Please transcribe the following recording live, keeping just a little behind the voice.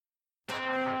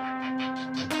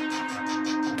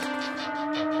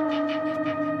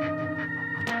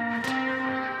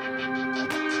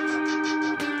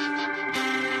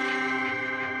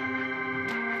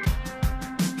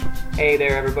Hey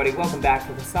there everybody, welcome back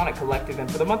to the Sonic Collective, and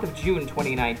for the month of June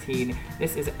 2019,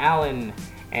 this is Alan,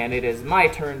 and it is my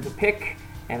turn to pick,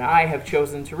 and I have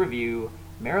chosen to review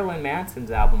Marilyn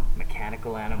Manson's album,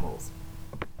 Mechanical Animals.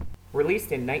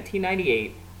 Released in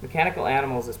 1998, Mechanical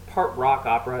Animals is part rock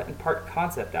opera and part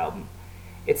concept album.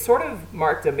 It sort of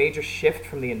marked a major shift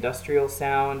from the industrial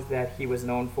sound that he was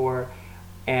known for,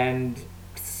 and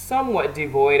somewhat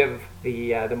devoid of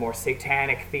the more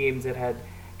satanic themes that had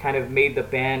kind of made the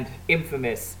band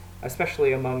infamous,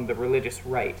 especially among the religious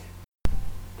right.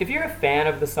 If you're a fan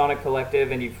of the Sonic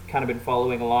Collective and you've kind of been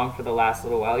following along for the last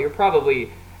little while, you're probably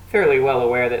fairly well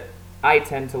aware that I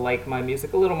tend to like my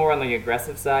music a little more on the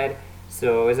aggressive side,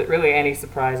 so is it really any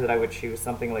surprise that I would choose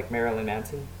something like Marilyn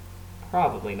Manson?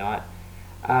 Probably not.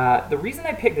 The reason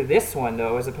I picked this one,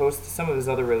 though, as opposed to some of his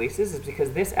other releases, is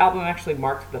because this album actually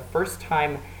marked the first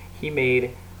time he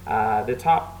made the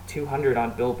top 200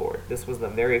 on Billboard. This was the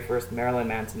very first Marilyn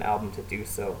Manson album to do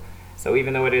so. So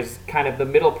even though it is kind of the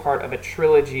middle part of a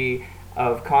trilogy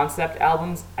of concept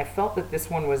albums, I felt that this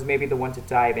one was maybe the one to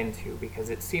dive into because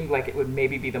it seemed like it would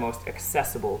maybe be the most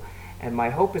accessible. And my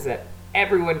hope is that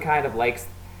everyone kind of likes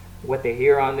what they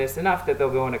hear on this enough that they'll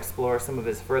go and explore some of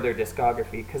his further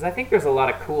discography, because I think there's a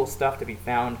lot of cool stuff to be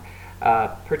found,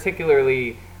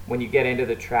 particularly when you get into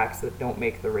the tracks that don't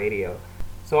make the radio.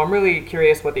 So I'm really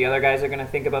curious what the other guys are going to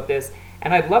think about this,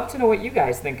 and I'd love to know what you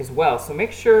guys think as well. So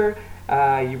make sure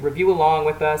you review along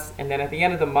with us, and then at the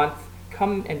end of the month,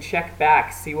 come and check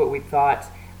back, see what we thought,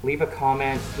 leave a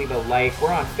comment, leave a like.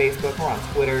 We're on Facebook, we're on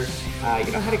Twitter.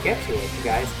 You know how to get to us, you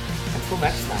guys. Until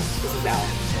next time, this is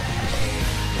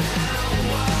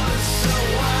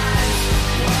Alan.